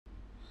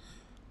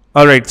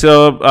All right,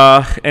 so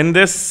in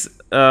this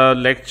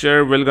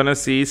lecture, we're gonna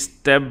see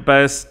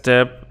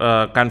step-by-step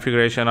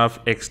configuration of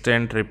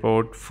Extent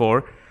Report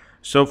 4.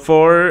 So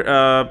 4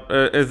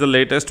 is the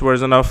latest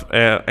version of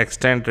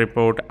Extent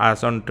Report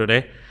as on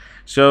today.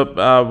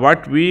 So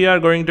what we are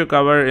going to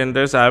cover in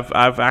this,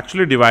 I've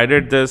actually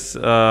divided this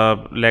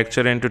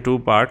lecture into two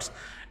parts.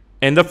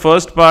 In the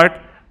first part,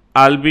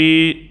 I'll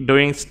be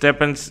doing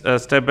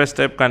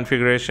step-by-step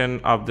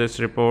configuration of this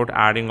report,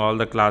 adding all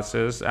the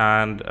classes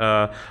and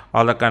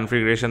all the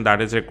configuration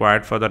that is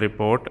required for the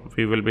report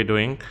we will be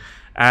doing.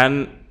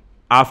 And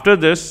after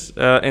this,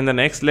 in the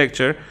next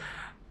lecture,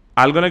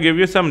 I'm going to give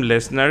you some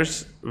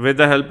listeners. With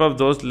the help of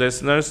those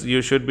listeners,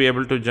 you should be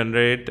able to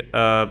generate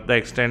the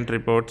extent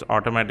reports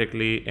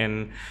automatically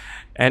in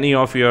any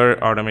of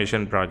your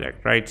automation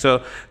project, right?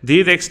 So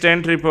these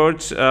extent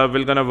reports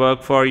will gonna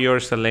work for your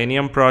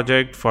Selenium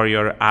project, for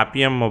your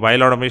Appium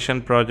mobile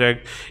automation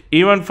project,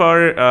 even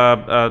for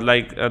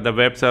the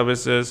web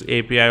services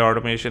API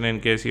automation in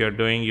case you're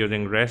doing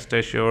using REST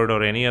assured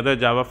or any other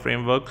Java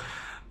framework.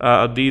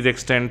 These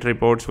extent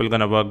reports will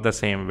gonna work the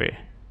same way,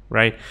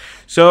 right?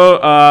 So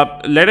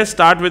let us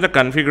start with the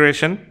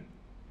configuration.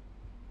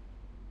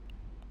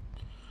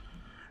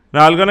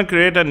 Now I'm gonna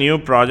create a new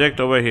project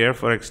over here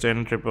for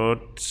extend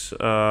reports.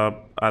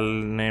 I'll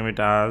name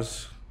it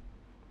as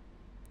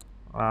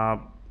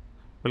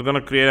we're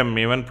gonna create a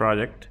Maven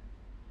project.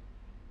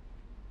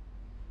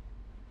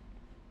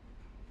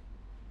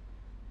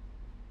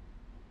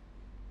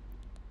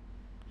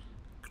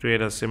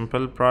 Create a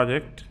simple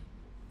project.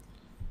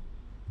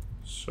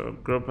 So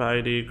group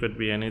ID could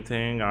be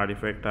anything,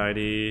 artifact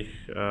ID,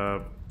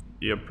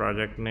 your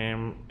project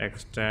name,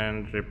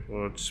 extend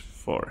reports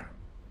 4.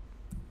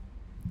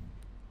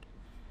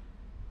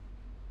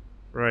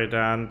 Right,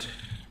 and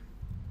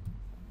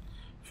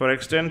for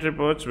extend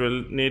reports,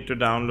 we'll need to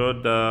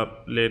download the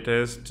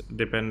latest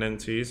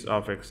dependencies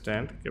of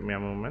extend. Give me a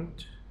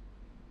moment.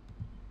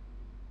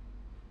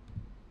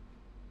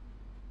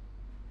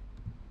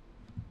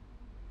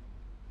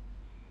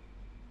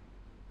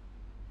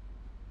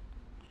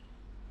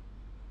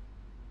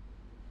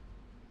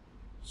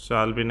 So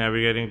I'll be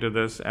navigating to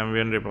this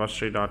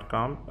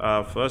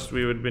mvnrepository.com. First,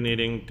 we would be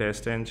needing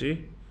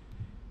testng.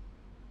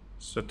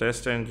 So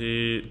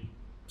testng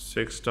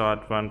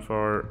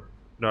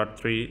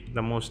 6.14.3,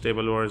 the most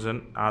stable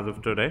version as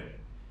of today.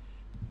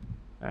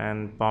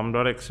 And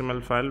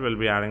pom.xml file will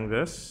be adding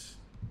this.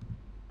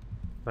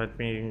 Let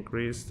me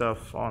increase the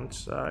font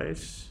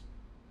size.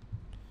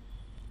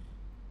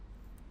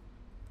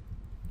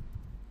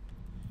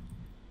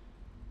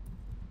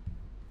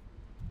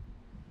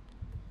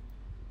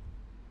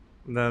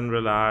 Then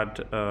we'll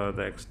add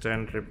the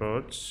extend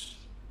reports.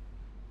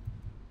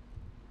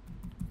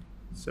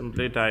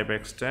 Simply type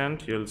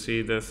extend. You'll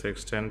see this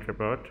extend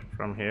report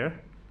from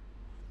here,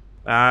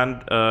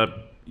 and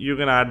you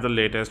can add the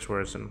latest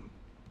version.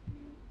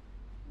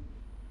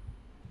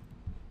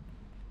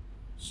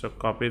 So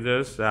copy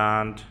this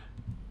and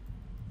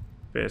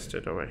paste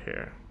it over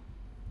here.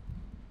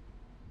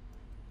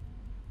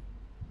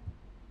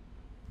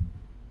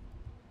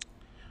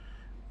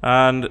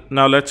 And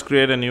now let's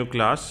create a new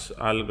class.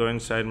 I'll go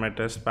inside my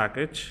test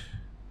package,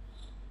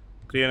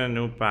 create a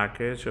new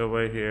package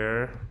over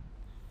here,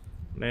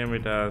 name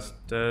it as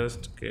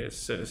test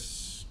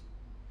cases,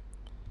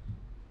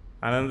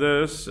 and in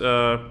this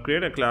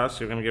create a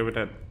class. You can give it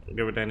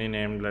any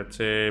name. Let's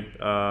say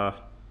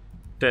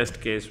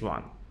test case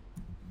 1.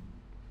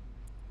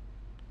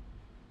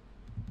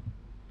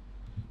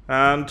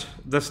 And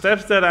the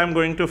steps that I'm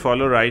going to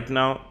follow right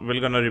now will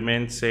gonna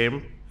remain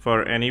same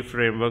for any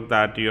framework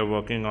that you're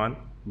working on,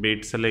 be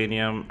it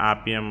Selenium,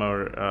 Appium,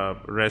 or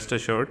REST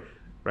assured,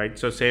 right?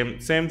 So same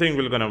thing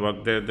will gonna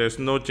work. There's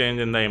no change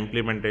in the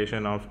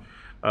implementation of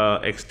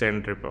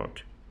extend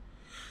report.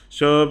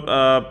 So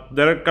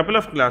there are a couple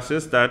of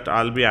classes that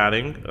I'll be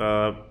adding.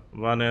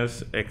 One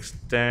is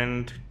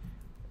extend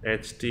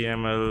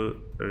HTML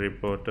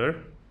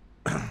reporter.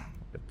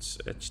 It's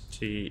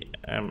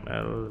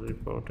HTML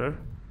reporter.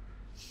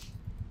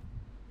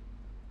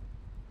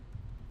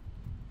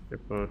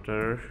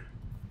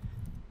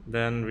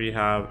 Then we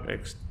have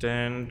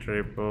extend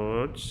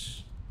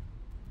reports,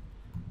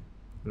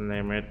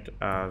 name it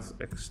as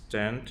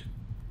extend,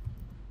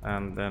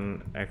 and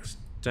then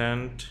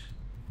extend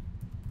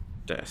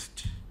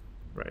test,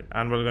 right?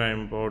 And we're going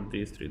to import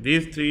these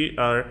three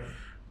are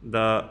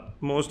the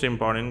most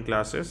important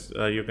classes.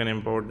 You can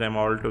import them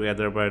all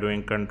together by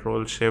doing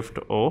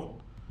Control-Shift-O,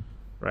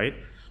 right?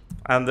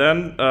 And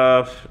then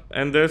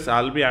in this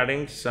I'll be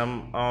adding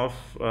some of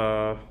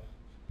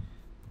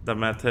the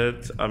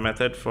methods, a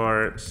method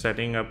for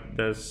setting up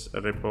this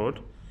report,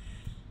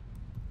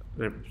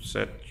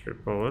 set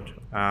report,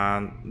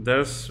 and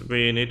this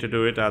we need to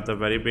do it at the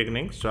very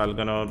beginning. So I'm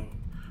gonna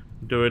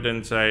do it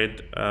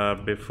inside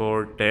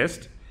before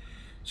test.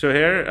 So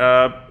here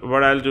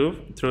what I'll do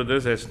through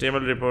this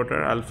HTML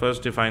reporter, I'll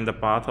first define the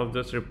path of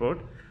this report.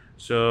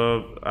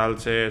 So I'll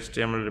say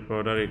HTML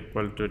reporter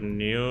equal to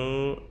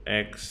new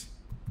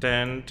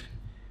extend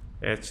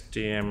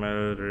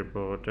HTML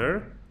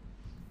reporter.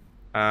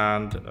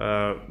 and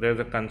there's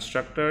a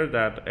constructor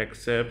that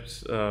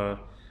accepts the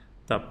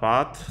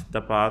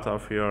path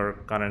of your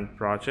current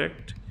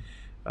project.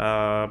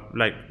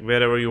 Like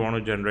wherever you want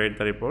to generate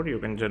the report, you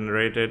can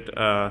generate it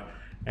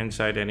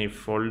inside any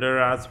folder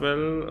as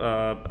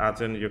well,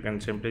 as in you can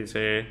simply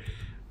say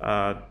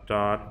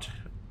dot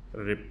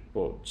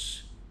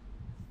reports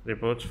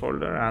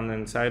folder, and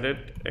inside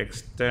it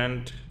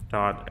extend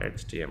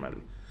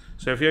 .html.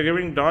 So if you're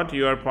giving dot,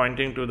 you are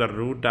pointing to the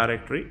root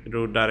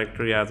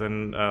directory as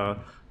in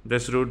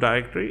this root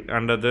directory.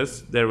 Under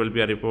this there will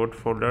be a report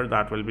folder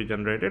that will be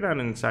generated, and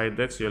inside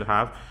this you'll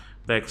have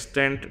the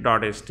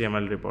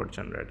extent.html report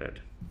generated,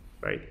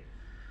 right?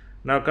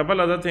 Now a couple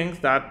other things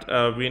that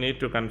we need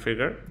to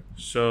configure,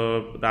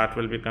 so that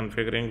will be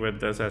configuring with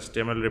this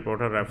HTML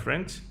reporter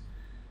reference.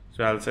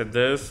 So I'll say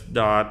this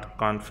dot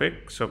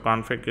config. So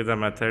config is a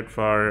method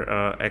for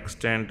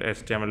extend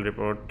HTML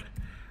report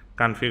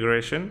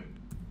configuration,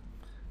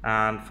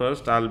 and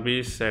first I'll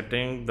be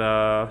setting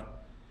the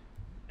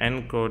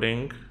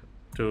encoding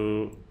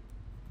to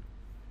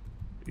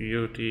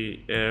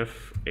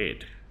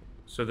UTF-8.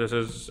 So this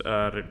is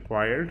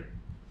required,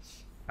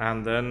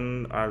 and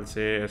then I'll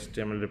say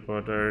HTML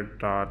reporter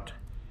dot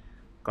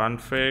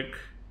config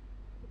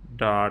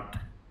dot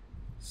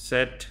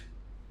set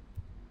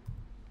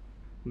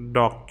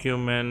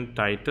document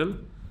title.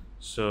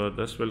 So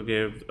this will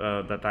give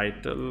the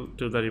title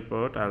to the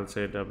report. I'll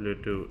say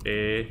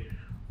W2A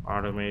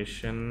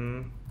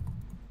automation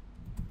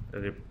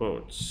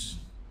reports,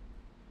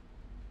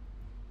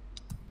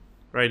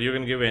 right? You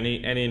can give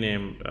any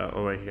name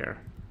over here.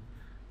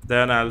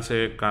 Then I'll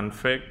say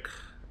config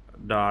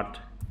dot,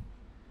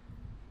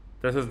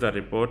 this is the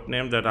report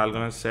name that I'm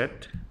gonna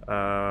set,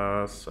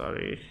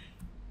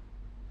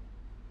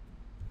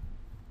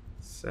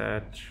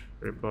 set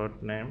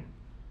report name,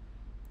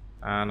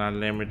 and I'll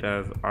name it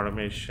as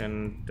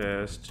automation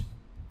test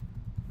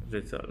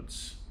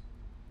results.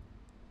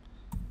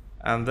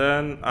 And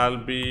then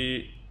I'll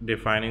be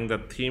defining the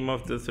theme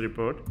of this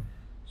report.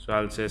 So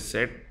I'll say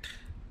set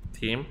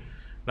theme.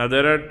 Now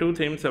there are two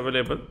themes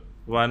available.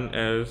 One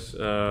is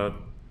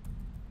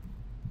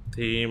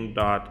theme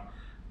dot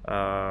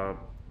a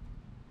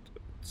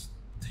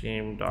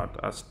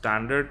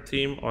standard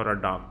theme or a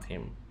dark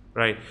theme,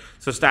 right?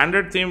 So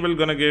standard theme will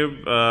gonna give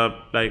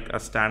like a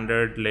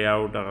standard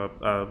layout,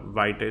 a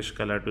whitish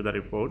color to the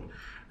report,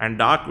 and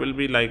dark will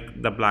be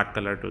like the black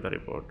color to the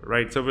report,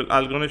 right? So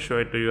I'm gonna show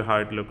it to you how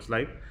it looks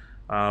like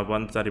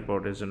once the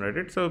report is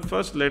generated. So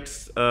first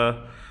let's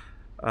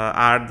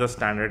add the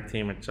standard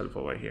theme itself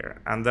over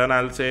here, and then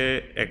I'll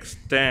say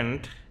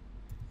extend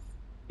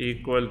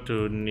equal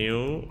to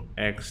new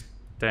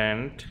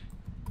extend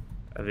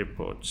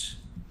reports,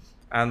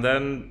 and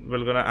then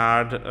we're gonna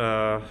add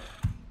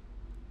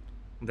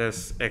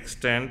this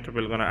extend.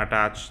 We're gonna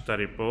attach the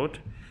report.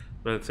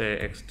 We'll say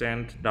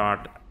extend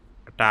dot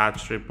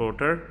attach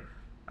reporter,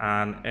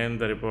 and in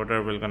the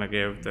reporter we're gonna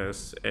give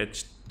this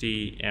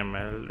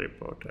HTML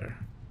reporter,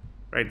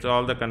 right? So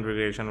all the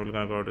configuration we're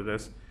gonna go to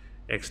this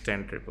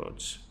extend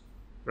reports,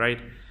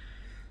 right?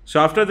 So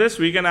after this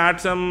we can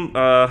add some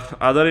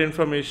other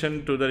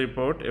information to the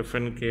report if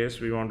in case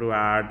we want to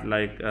add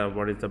like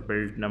what is the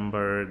build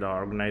number, the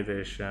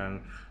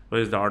organization, who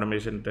is the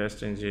automation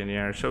test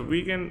engineer. So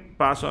we can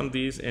pass on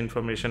these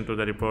information to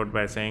the report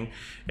by saying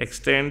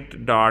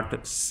extend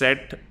dot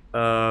set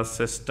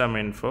system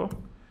info,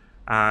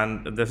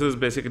 and this is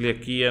basically a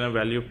key and a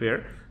value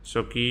pair.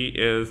 So key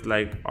is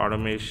like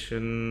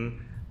automation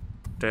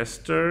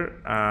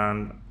tester,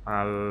 and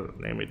I'll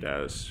name it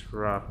as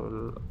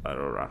Rahul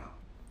Arora,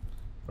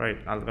 right?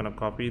 I'm gonna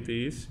copy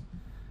these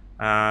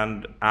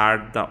and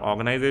add the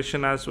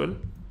organization as well.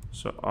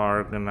 So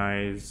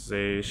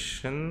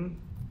organization,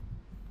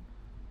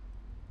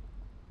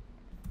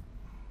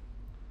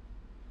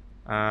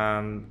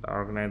 and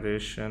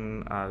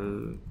organization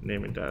I'll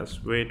name it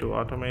as way to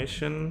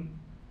automation.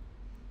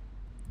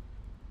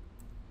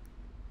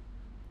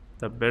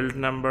 The build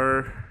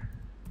number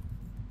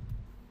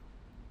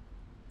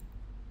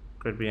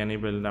could be any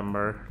build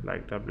number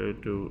like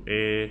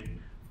W2A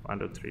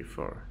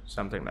 1234,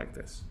 something like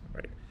this,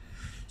 right?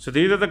 So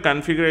these are the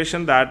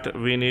configuration that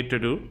we need to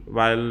do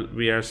while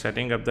we are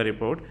setting up the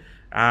report.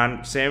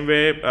 And same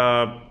way,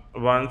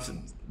 once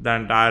the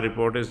entire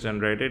report is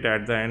generated,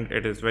 at the end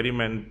it is very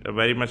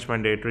much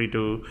mandatory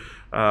to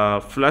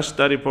flush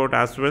the report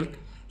as well.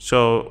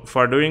 So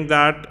for doing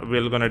that,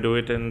 we're gonna do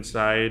it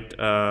inside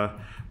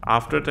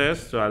after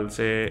test. So I'll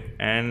say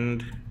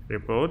end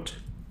report,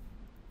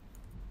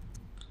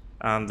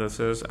 and this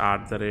is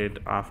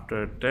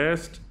 @after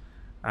test,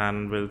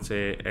 and we'll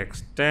say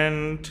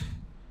extend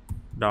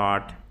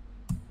dot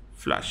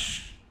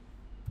flush,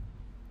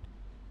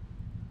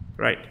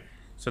 right?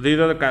 So these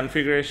are the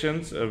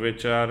configurations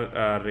which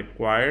are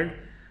required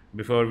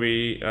before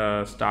we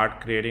start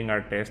creating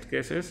our test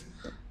cases.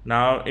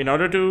 Now in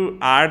order to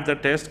add the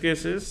test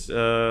cases,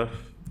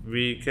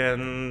 we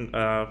can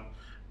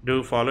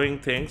do following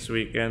things.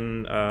 We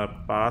can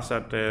pass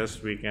a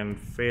test, we can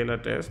fail a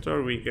test,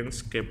 or we can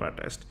skip a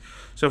test.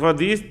 So for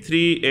these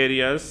three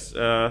areas,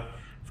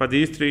 for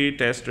these three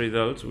test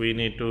results, we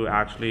need to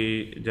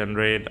actually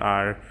generate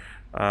our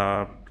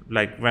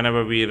like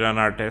whenever we run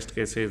our test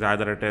cases,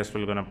 either a test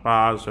will gonna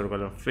pass or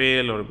gonna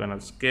fail or gonna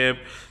skip.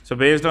 So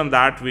based on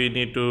that, we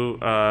need to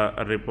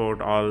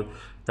report all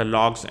the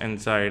logs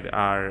inside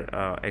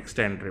our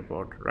extend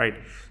report, right?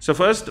 So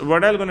first,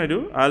 what I'm gonna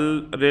do,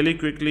 I'll really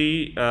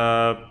quickly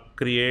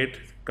create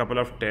a couple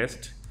of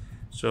tests.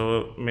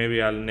 So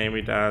maybe I'll name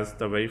it as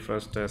the very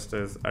first test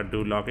is a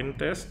do login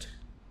test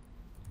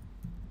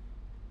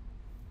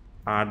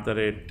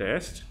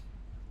 @test,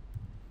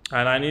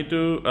 and I need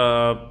to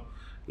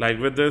like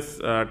with this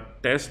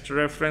test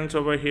reference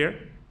over here,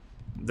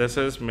 this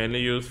is mainly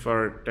used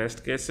for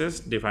test cases,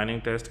 defining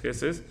test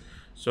cases.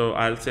 So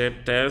I'll say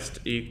test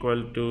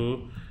equal to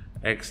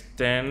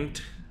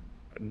extend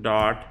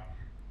dot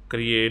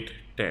create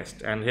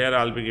test, and here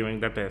I'll be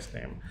giving the test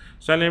name.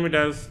 So I'll name it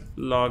as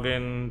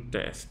login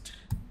test,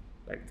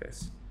 like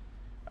this.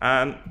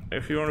 And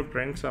if you want to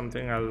print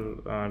something,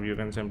 I'll you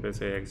can simply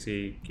say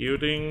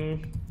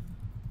executing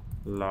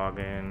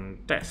login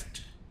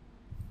test,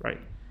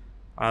 right?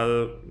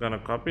 I'll gonna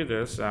copy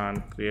this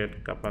and create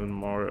a couple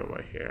more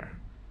over here.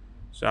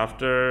 So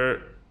after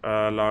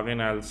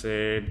login, I'll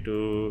say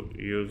do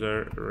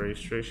user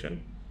registration,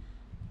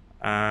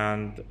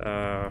 and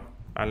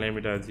I'll name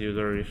it as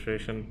user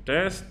registration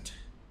test.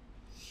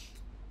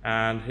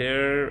 And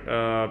here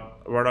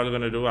what I'm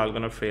gonna do, I'm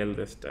gonna fail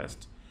this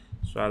test.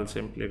 So I'll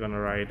simply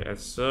gonna write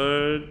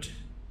assert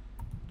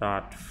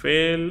dot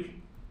fail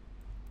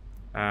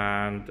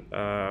and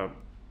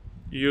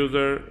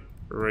user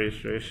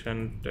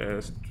registration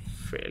test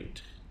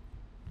failed.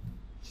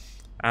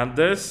 And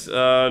this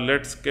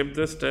let's skip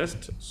this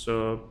test. So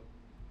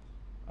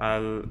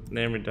I'll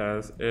name it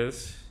as is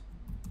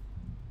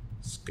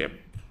skip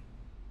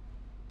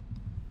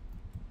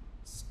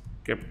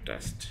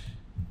test,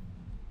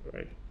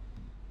 right?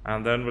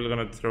 And then we're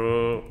gonna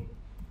throw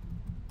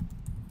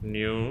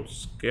new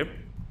skip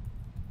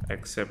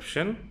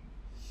exception,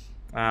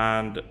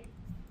 and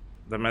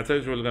the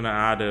message we're gonna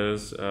add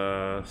is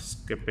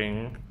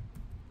skipping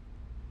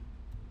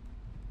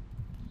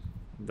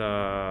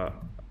the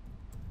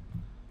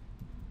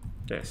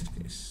test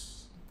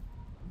case,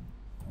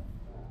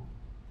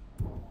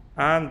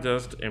 and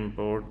just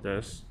import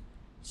this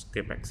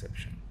skip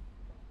exception,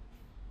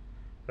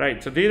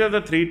 right? So these are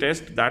the three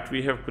tests that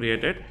we have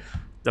created.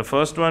 The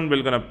first one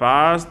will gonna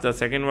pass, the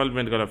second one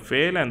will gonna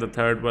fail, and the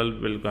third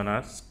one will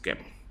gonna skip,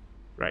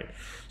 right?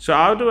 So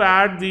how to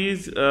add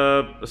these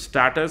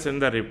status in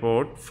the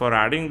report? For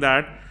adding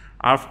that,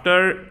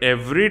 after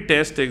every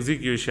test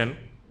execution,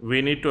 we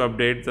need to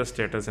update the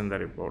status in the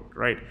report,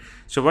 right?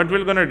 So what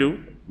we're gonna do,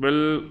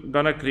 we're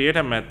gonna create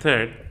a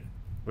method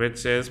which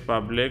says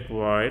public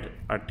void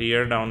a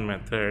tear down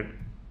method,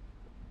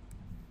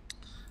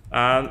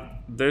 and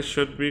this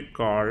should be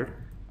called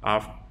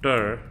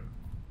after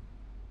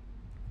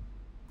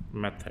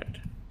method.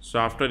 So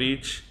after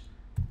each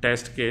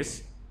test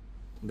case,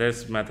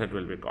 this method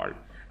will be called,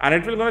 and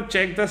it will gonna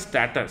check the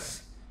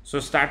status. So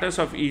status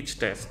of each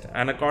test,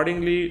 and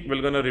accordingly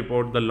we're gonna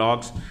report the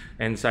logs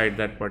inside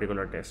that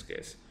particular test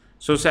case.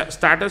 So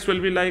status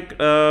will be like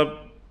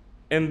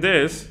in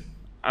this,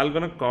 I'm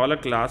gonna call a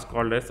class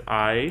called as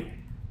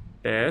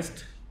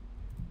iTest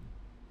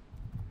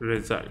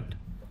result.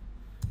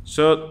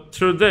 So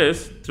through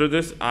this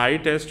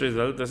iTest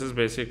result, this is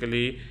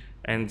basically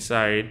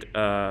inside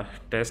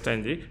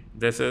TestNG.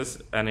 This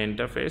is an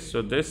interface.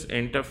 So this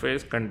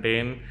interface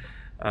contain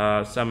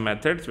some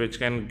methods which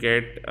can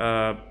get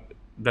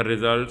the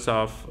results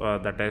of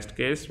the test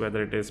case,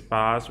 whether it is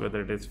pass,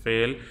 whether it is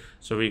fail.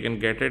 So we can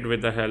get it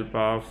with the help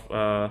of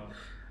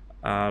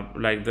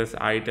like this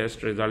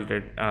iTest result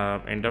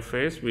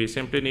interface. We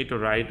simply need to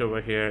write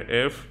over here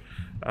if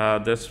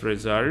this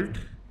result,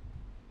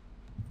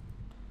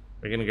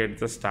 we can get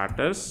the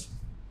status,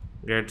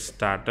 get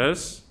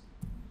status,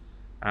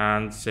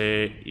 and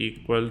say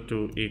equal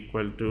to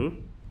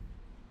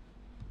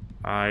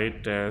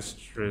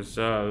iTest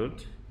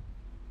result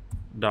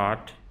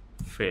dot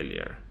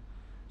failure.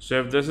 So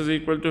if this is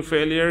equal to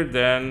failure,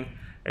 then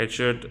it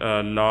should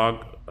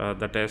log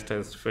the test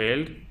has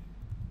failed.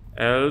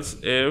 Else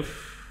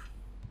if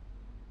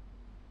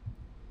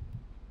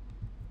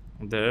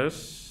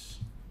this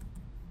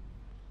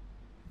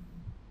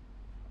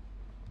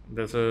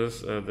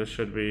is this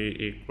should be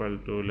equal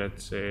to,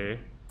 let's say,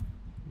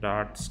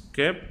 dot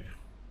skip,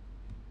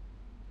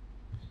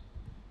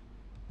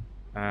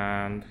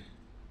 and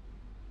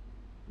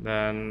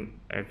then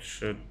it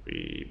should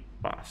be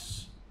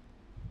pass.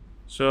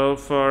 So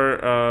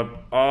for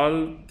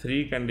all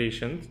three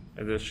conditions,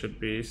 this should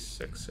be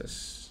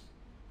success.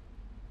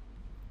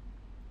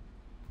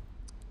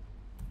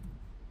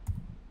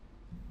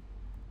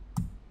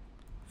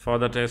 For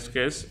the test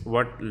case,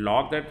 what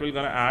log that we're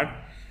gonna add,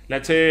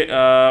 let's say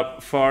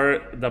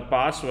for the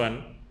pass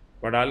one,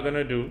 what I'm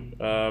gonna do,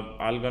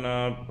 I'm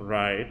gonna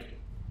write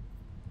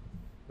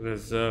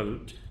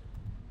result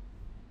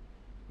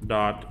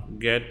dot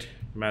get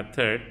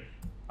method.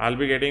 I'll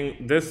be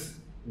getting this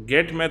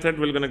get method,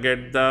 we're gonna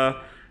get the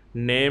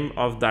name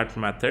of that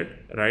method,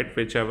 right,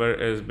 whichever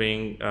is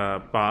being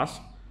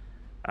passed,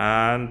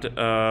 and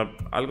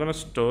I'm gonna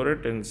store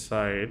it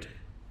inside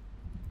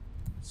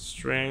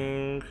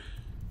string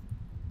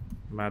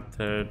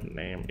method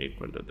name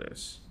equal to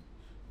this.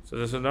 So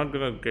this is not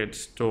gonna get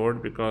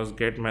stored because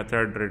get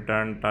method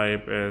return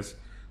type is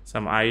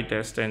some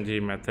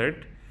itestng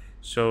method.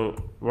 So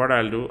what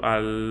I'll do,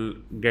 I'll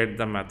get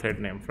the method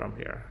name from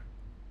here,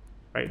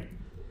 right?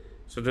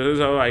 So this is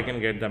how I can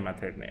get the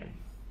method name.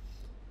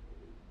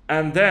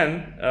 And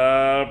then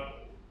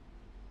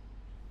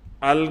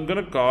I'm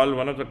gonna call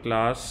one of the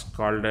class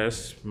called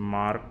as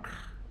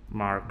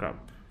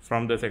markup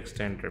from this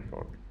extend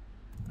report,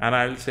 and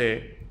I'll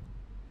say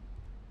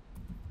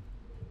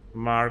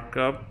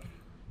markup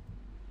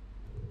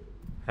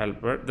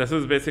helper. This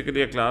is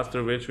basically a class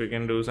through which we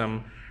can do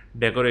some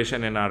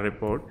decoration in our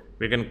report.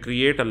 We can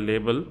create a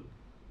label.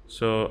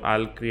 So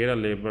I'll create a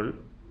label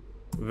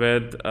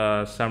with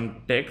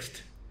some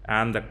text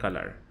and the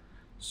color.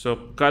 So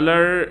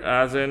color,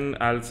 as in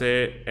I'll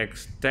say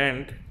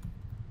extend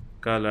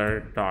color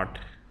dot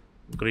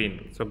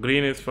green. So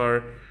green is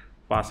for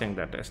passing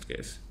the test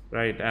case,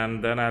 right?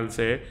 And then I'll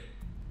say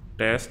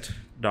test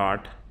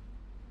dot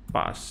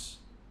pass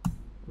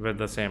with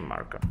the same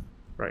markup,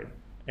 right?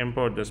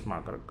 Import this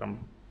markup,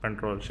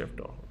 control shift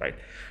O, right?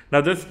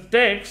 Now this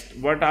text,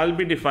 what I'll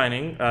be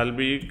defining, I'll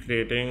be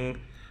creating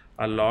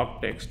a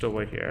log text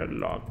over here,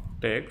 log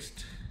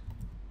text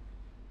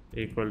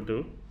equal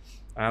to,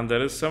 and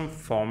there is some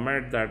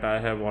format that I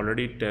have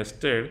already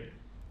tested,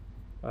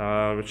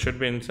 which should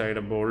be inside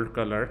a bold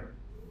color,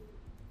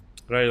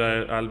 right?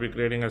 I'll be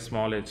creating a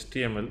small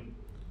HTML.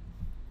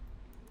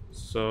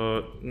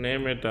 So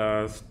name it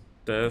as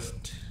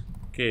test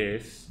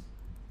case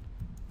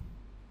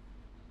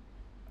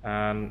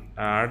and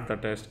add the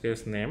test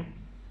case name.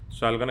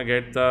 So I'm gonna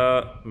get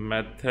the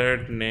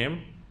method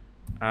name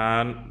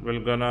and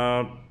we're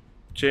gonna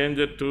change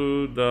it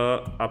to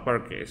the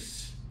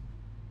uppercase,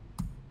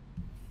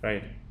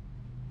 right?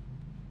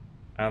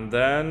 And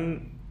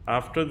then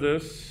after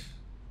this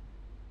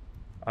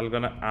I'm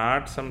gonna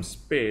add some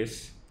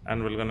space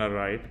and we're gonna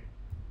write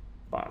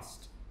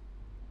passed,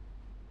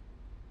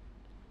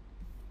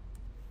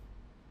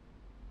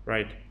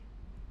 right?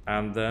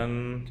 And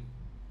then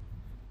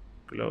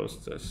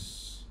close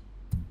this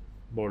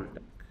bold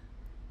tag,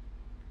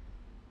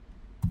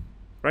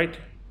 right?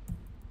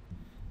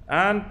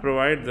 And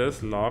provide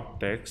this log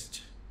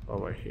text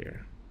over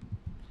here.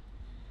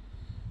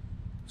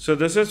 So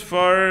this is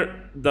for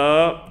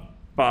the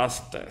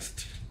pass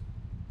test,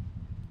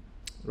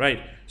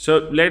 right?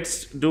 So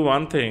let's do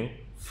one thing.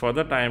 For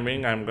the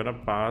timing, I'm gonna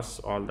pass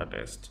all the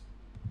test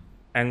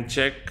and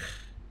check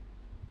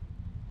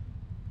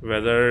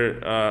whether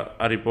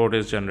a report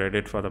is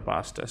generated for the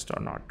pass test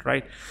or not,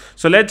 right?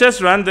 So let's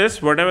just run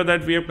this. Whatever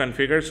that we have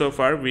configured so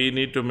far, we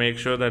need to make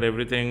sure that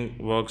everything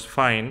works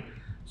fine.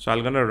 So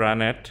I'm gonna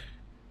run it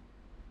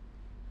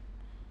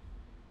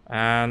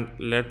and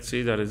let's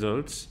see the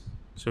results.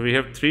 So we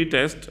have 3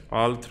 tests,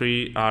 all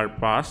 3 are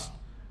passed.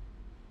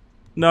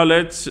 Now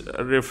let's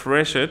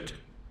refresh it.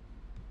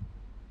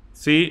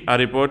 See, a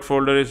report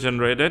folder is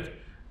generated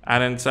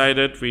and inside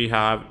it we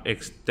have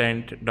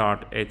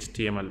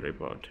extend.html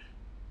report,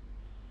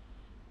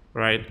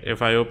 right?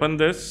 If I open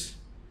this,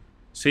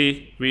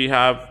 see, we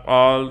have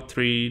all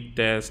 3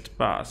 tests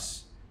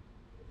pass.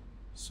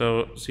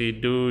 So see,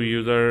 do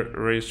user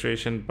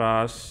registration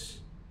pass,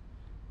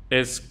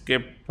 is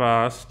skip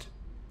passed,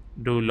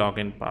 do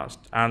login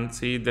passed, and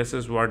see, this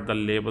is what the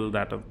label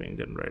that is being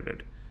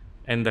generated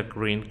in the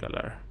green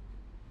color,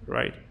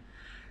 right?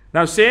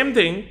 Now same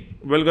thing,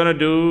 we're gonna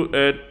do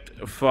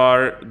it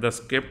for the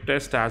skip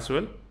test as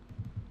well.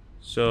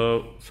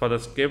 So for the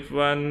skip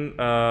one,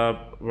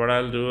 what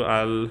I'll do,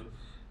 I'll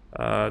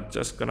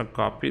just gonna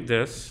copy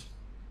this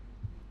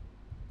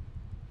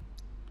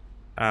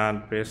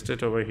and paste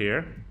it over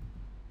here,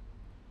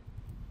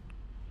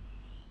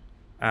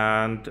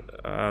 and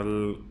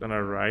I'll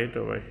gonna write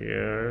over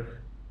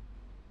here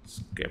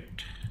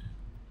skipped,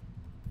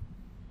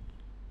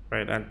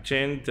 right? And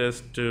change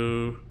this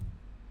to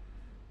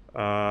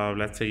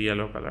let's say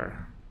yellow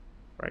color,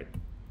 right?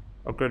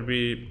 Or could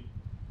be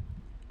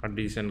a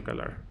decent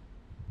color,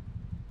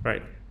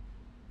 right?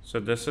 So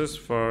this is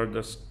for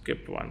the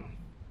skip one.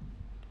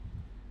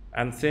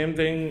 And same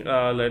thing,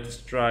 let's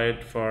try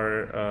it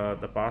for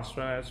the past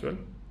one as well,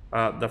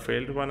 the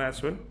failed one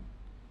as well,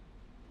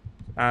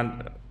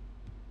 and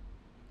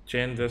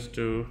change this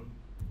to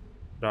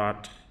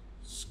dot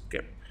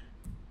skip,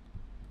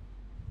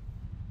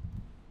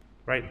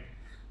 right?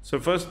 So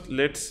first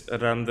let's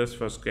run this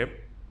for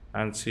skip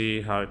and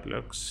see how it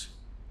looks.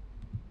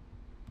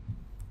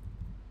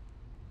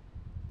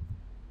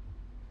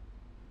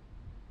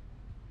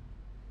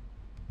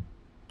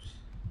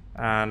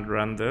 And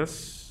run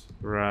this,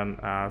 run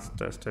as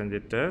test-ng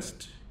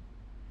test.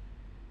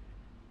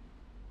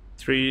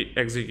 3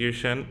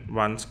 execution,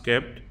 1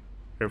 skipped,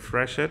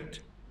 refresh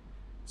it.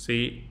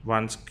 See,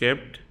 1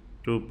 skipped,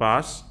 2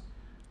 pass.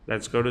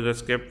 Let's go to the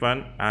skip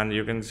one and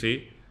you can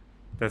see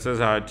This is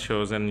how it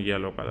shows in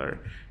yellow color.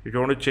 If you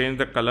want to change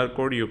the color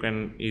code, you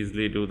can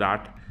easily do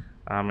that.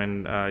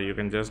 You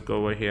can just go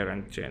over here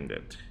and change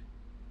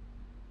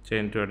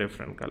to a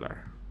different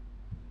color,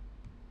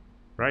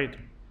 right?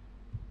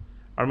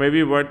 Or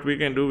maybe what we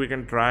can do, we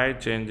can try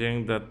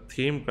changing the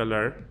theme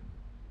color.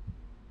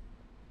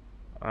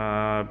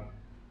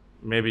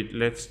 Maybe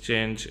let's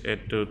change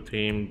it to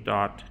theme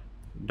dot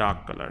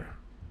dark color,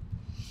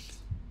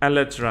 and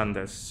let's run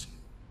this.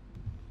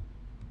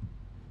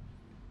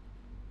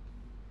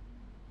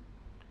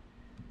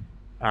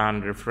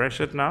 And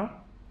refresh it now.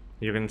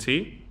 You can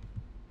see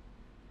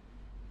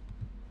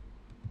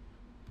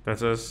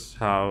this is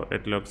how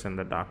it looks in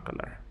the dark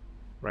color,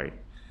 right?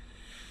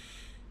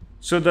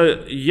 So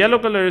the yellow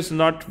color is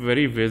not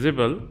very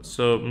visible,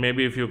 so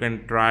maybe if you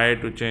can try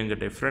to change a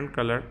different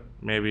color,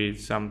 maybe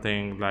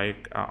something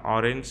like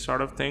orange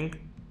sort of thing,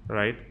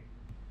 right?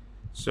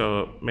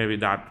 So maybe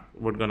that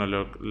would gonna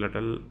look a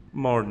little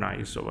more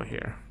nice over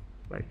here,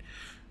 right?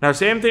 Now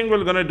same thing,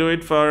 we're gonna do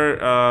it for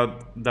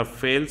the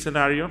fail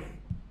scenario.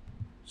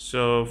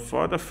 So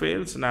for the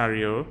fail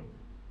scenario,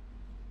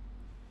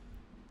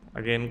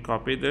 again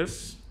copy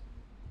this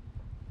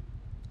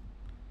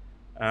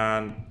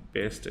and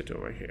paste it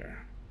over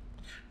here.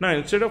 Now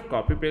instead of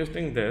copy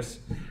pasting this,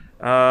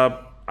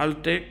 I'll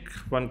take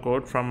one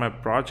code from my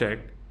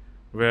project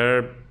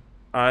where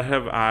I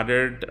have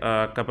added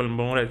a couple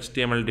more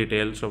HTML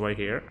details over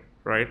here,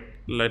 right?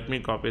 Let me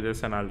copy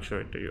this and I'll show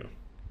it to you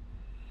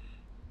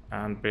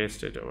and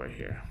paste it over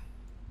here.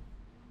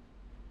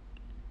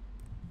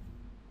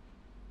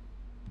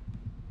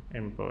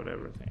 Import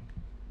everything,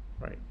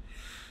 right?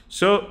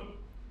 So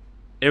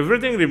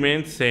everything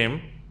remains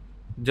same,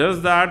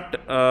 just that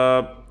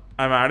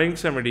I'm adding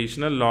some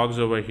additional logs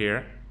over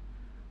here.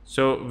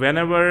 So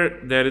whenever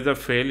there is a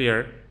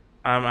failure,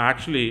 I'm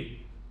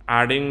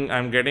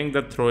getting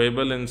the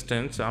throwable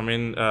instance,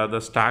 the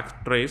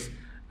stack trace,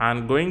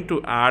 and going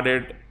to add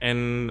it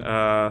in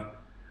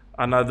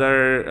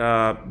another,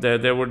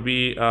 there would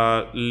be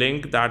a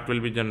link that will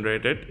be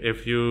generated.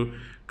 If you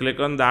click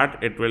on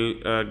that, it will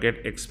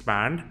get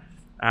expand,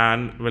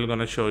 and we're going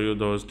to show you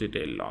those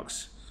detail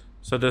logs.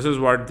 So this is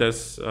what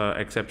this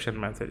exception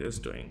message is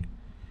doing.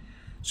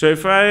 So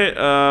if I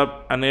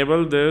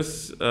enable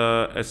this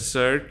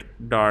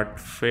assert.fail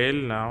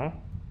now,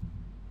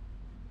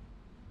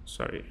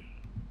 sorry,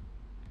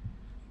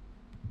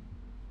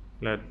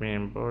 let me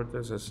import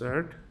this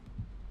assert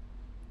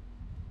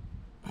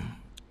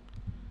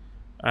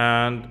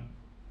and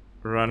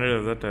run it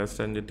as a test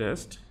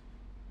test.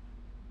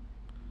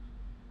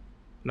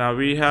 Now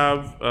we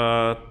have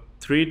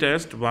 3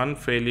 tests, 1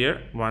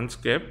 failure, 1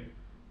 skip.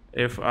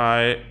 If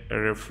I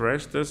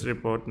refresh this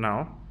report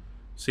now,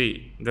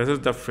 see, this is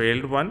the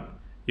failed one.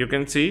 You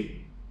can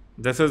see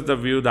this is the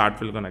view that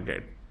we're gonna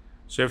get.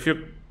 So if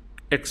you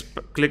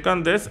click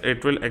on this,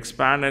 it will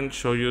expand and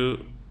show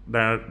you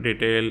the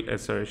detailed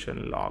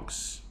assertion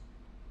logs,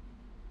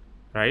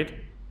 right?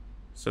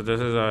 So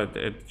this is how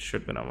it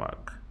should gonna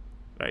work,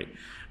 right?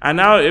 And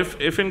now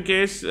if in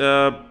case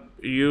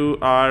you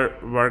are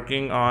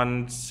working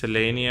on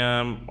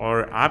Selenium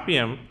or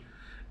Appium,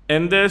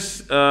 in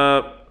this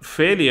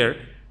failure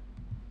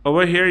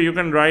over here, you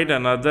can write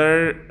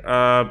another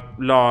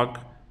log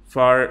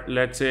for,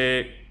 let's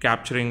say,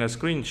 capturing a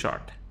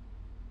screenshot,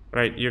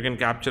 right? You can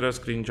capture a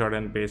screenshot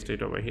and paste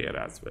it over here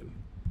as well,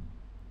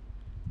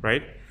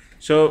 right?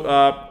 So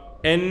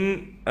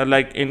in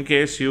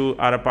case you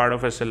are a part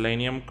of a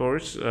Selenium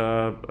course,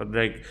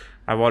 like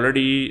I've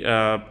already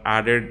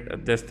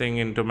added this thing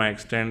into my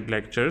extent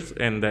lectures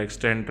in the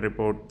extent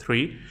report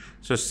 3.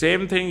 So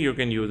same thing, you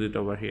can use it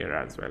over here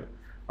as well.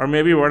 Or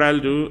maybe what I'll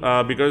do,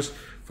 because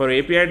for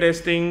API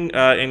testing,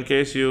 in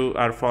case you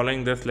are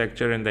following this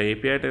lecture in the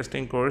API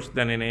testing course,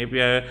 then in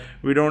API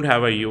we don't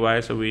have a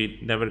UI, so we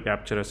never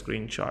capture a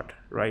screenshot,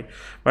 right?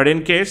 But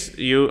in case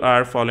you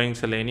are following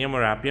Selenium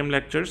or Appium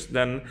lectures,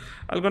 then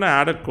I'm gonna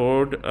add a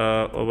code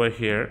over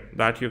here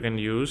that you can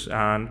use,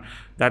 and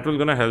that will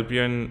gonna help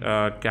you in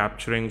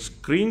capturing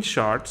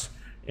screenshots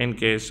in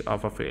case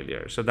of a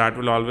failure. So that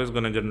will always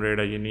gonna generate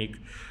a unique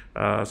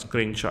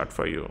screenshot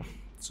for you.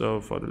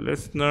 So for the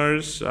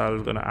listeners,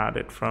 I'm gonna add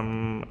it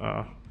from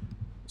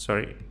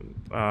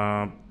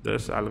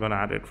this I'm gonna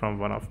add it from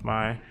one of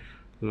my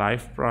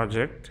live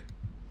project,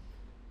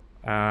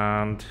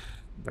 and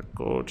the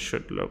code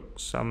should look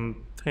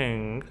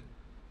something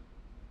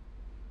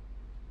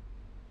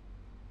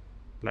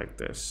like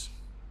this.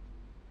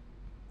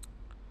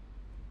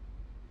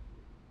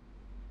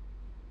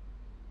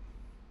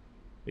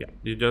 Yeah,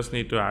 you just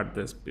need to add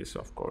this piece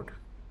of code.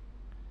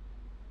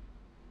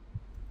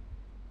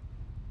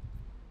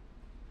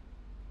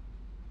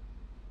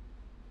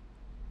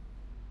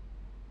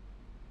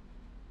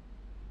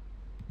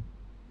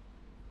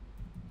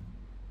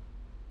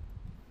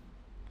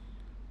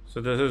 So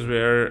this is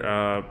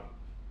where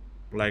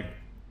like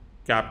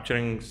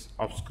capturing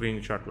of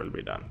screenshot will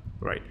be done,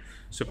 right?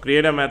 So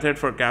create a method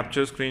for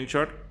capture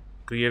screenshot,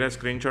 create a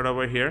screenshot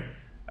over here,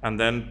 and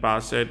then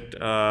pass it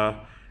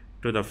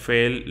to the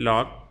fail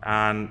log,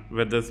 and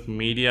with this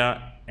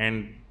media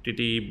and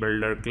entity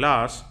builder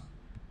class,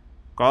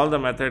 call the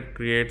method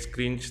create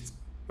screen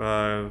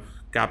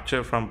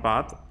capture from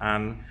path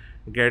and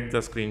get the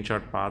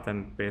screenshot path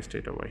and paste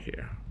it over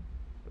here,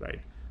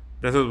 right?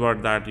 This is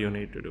what that you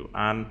need to do.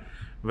 And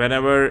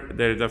whenever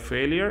there is a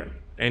failure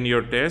in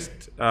your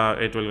test,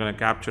 it will gonna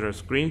capture a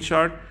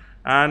screenshot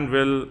and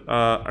will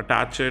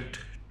attach it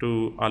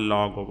to a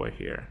log over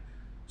here.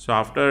 So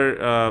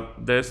after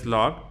this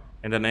log,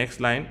 in the next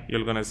line,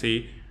 you're gonna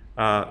see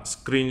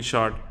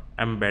screenshot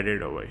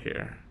embedded over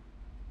here,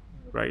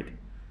 right?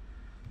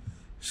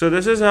 So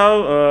this is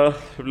how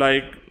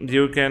like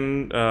you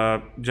can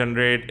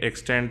generate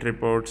extent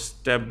reports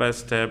step by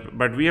step,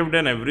 but we have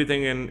done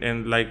everything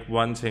in like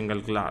one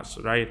single class,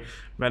 right?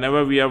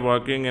 Whenever we are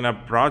working in a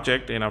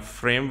project, in a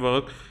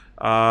framework,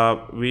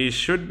 we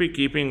should be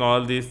keeping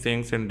all these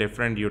things in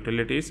different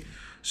utilities.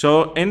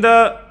 So in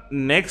the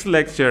next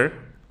lecture,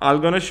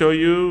 I'm gonna show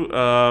you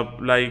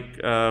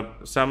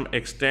some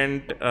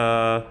extent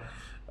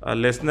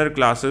listener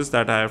classes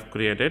that I have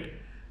created.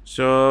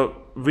 So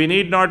we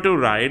need not to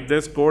write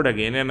this code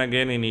again and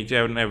again in each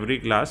and every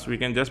class. We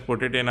can just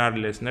put it in our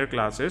listener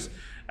classes,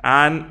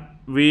 and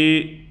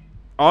we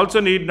also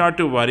need not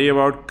to worry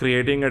about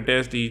creating a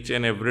test each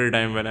and every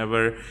time.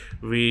 Whenever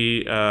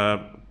we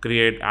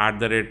create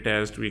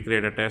 @test, we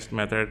create a test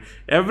method.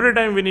 Every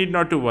time we need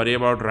not to worry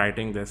about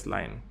writing this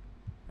line,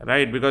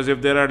 right? Because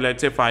if there are,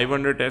 let's say,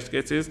 500 test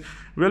cases,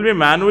 we'll be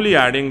manually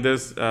adding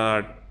this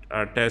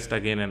test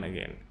again and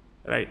again,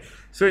 right?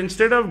 So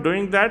instead of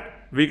doing that,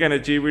 we can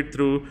achieve it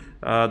through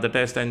the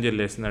test engine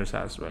listeners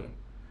as well.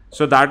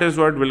 So that is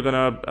what we're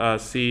gonna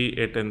see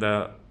it in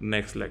the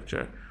next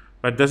lecture.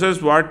 But this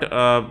is what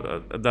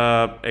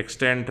the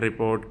extent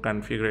report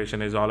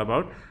configuration is all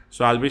about.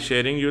 So I'll be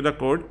sharing you the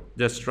code.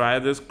 Just try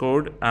this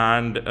code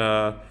and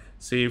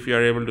see if you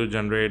are able to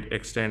generate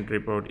extent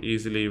report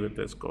easily with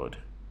this code.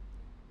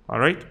 All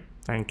right,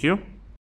 thank you.